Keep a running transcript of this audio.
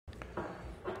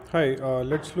Hi,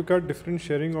 let's look at different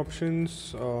sharing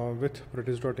options with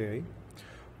Predis AI.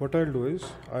 What I'll do is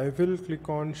I will click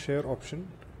on share option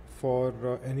for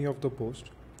any of the posts.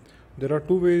 There are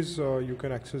two ways you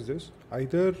can access this,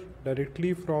 either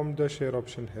directly from the share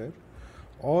option here,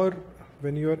 or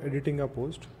when you are editing a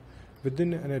post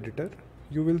within an editor,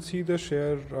 you will see the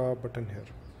share button here.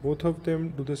 Both of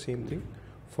them do the same thing.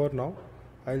 For now,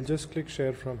 I'll just click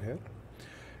share from here.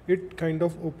 It kind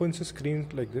of opens a screen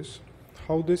like this.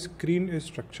 How this screen is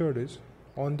structured is,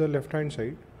 on the left hand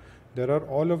side there are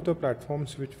all of the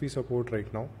platforms which we support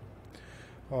right now.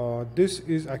 This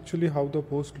is actually how the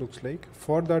post looks like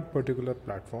for that particular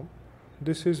platform.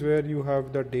 This is where you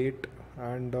have the date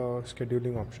and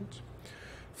scheduling options.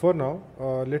 For now,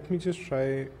 let me just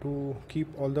try to keep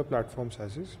all the platforms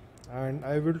as is, and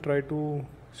I will try to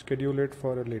schedule it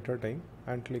for a later time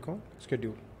and click on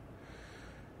schedule.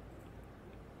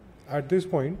 At this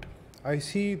point, I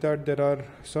see that there are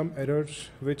some errors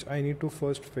which I need to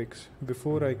first fix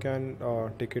before I can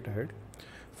take it ahead.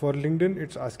 For LinkedIn,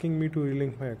 it's asking me to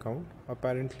relink my account.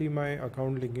 Apparently, my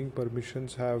account linking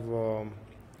permissions have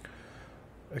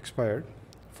expired.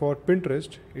 For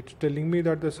Pinterest, it's telling me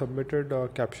that the submitted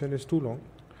caption is too long,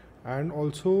 and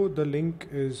also the link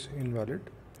is invalid.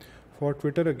 For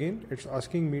Twitter, again, it's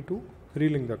asking me to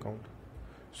relink the account.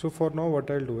 So for now,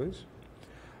 what I'll do is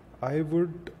I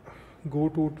would go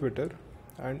to Twitter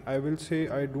and I will say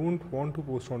I don't want to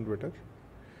post on Twitter.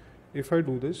 If I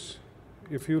do this,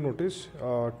 if you notice,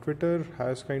 Twitter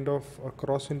has kind of a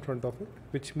cross in front of it,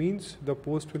 which means the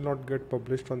post will not get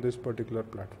published on this particular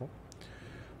platform.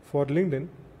 For LinkedIn,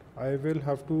 I will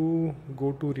have to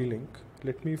go to relink.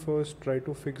 Let me first try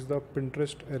to fix the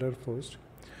Pinterest error first.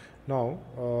 Now,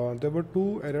 there were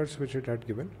two errors which it had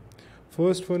given.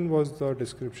 First one was the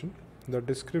description. The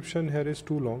description here is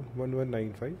too long,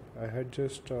 1195. I had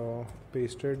just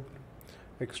pasted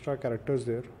extra characters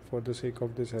there for the sake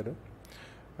of this error.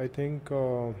 I think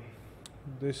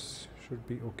this should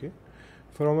be okay.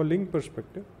 From a link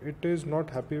perspective, it is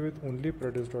not happy with only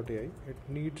Predis.ai. It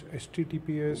needs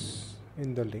HTTPS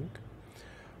in the link.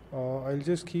 I'll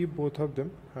just keep both of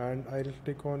them and I'll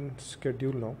click on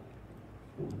schedule now.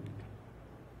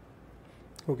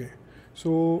 Okay.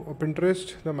 So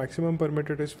Pinterest, the maximum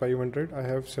permitted is 500. I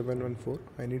have 714.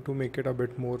 I need to make it a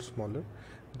bit more smaller.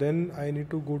 Then I need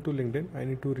to go to LinkedIn. I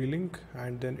need to relink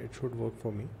and then it should work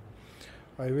for me.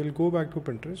 I will go back to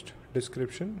Pinterest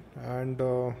description, and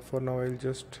for now I'll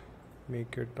just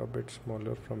make it a bit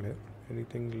smaller from here.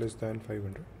 Anything less than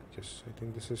 500. Yes, I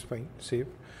think this is fine. Save.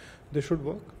 This should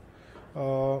work.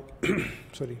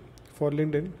 Sorry. For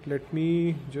LinkedIn, let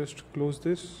me just close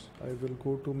this. I will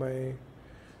go to my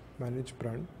manage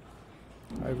brand.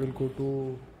 I will go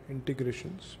to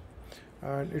integrations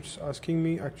and it's asking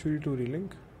me actually to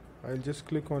relink. I'll just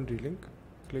click on relink,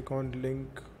 click on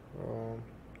link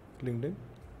LinkedIn.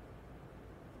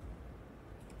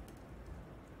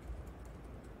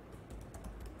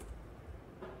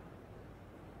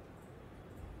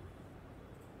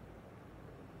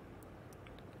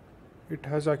 It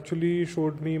has actually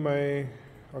showed me my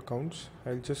accounts.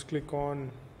 I'll just click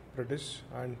on Predis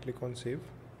and click on save.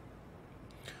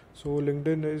 So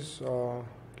LinkedIn is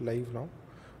live now.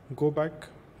 Go back,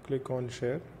 click on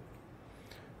share,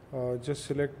 just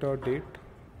select a date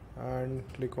and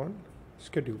click on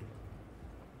schedule.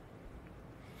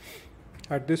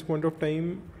 At this point of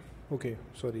time, okay,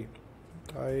 sorry,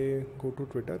 I go to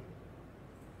Twitter.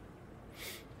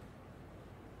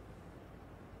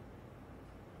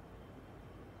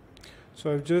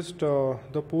 So I've just,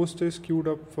 the post is queued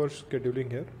up for scheduling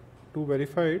here. To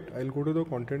verify it, I'll go to the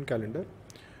content calendar.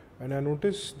 And I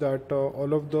notice that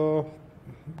all of the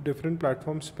different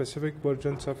platform specific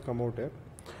versions have come out here.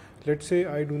 Let's say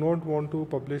I do not want to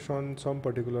publish on some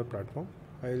particular platform.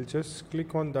 I'll just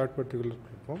click on that particular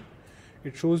platform.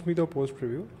 It shows me the post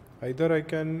preview. Either I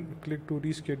can click to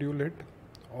reschedule it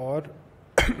or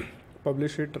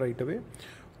publish it right away,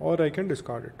 or I can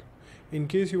discard it. In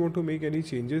case you want to make any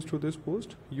changes to this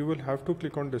post, you will have to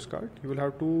click on discard. You will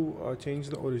have to change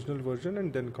the original version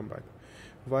and then come back.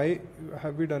 Why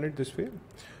have we done it this way?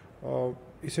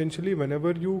 Essentially,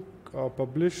 whenever you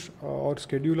publish or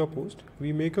schedule a post,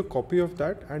 we make a copy of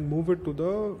that and move it to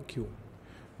the queue.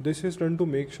 This is done to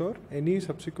make sure any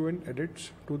subsequent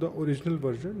edits to the original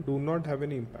version do not have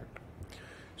any impact.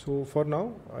 So for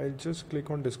now, I'll just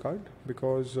click on discard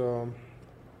because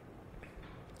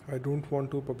I don't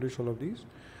want to publish all of these.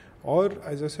 Or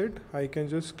as I said, I can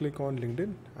just click on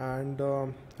LinkedIn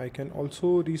and I can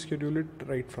also reschedule it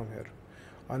right from here.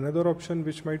 Another option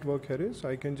which might work here is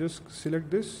I can just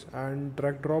select this and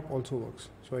drag drop also works.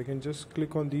 So I can just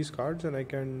click on these cards and I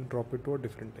can drop it to a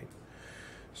different time.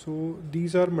 So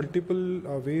these are multiple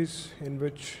ways in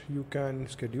which you can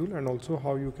schedule, and also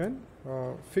how you can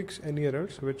fix any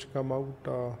errors which come out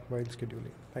while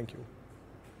scheduling. Thank you.